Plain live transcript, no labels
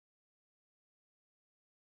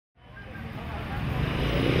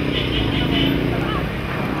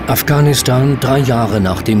Afghanistan 3 Jahre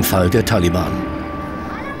nach dem Fall der Taliban.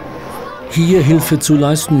 Hier Hilfe zu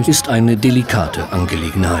leisten, ist eine delikate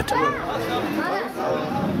Angelegenheit.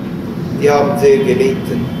 Die haben sehr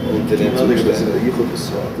gelitten unter den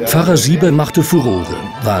Zuständen. Pfarrer Siebe machte Furore,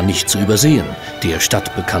 war nicht zu übersehen. Der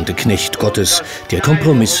stadtbekannte Knecht Gottes, der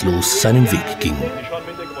kompromisslos seinen Weg ging.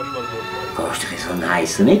 Gehst du in so einen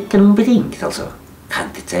heißen Ecken unbedingt? Also,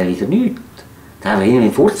 kennt jetzt er wieder nichts. Da haben wir ihn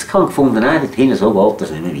im Furzgang gefunden, nein, dort hinten so geht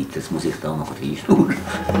das nicht mehr weiter. Jetzt muss ich da noch reinschnurren.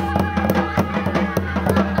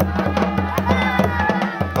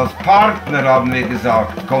 Als Partner haben wir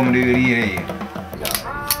gesagt, kommen wir hierher.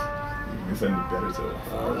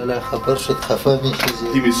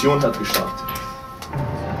 Die Mission hat gestartet.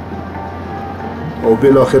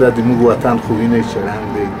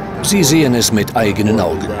 Sie sehen es mit eigenen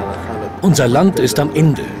Augen. Unser Land ist am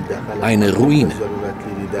Ende, eine Ruine.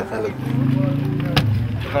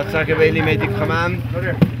 Ich kann sagen, welche Medikamente.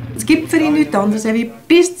 Es gibt für ihn nichts anderes, als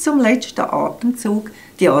bis zum letzten Atemzug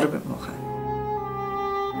die Arbeit machen.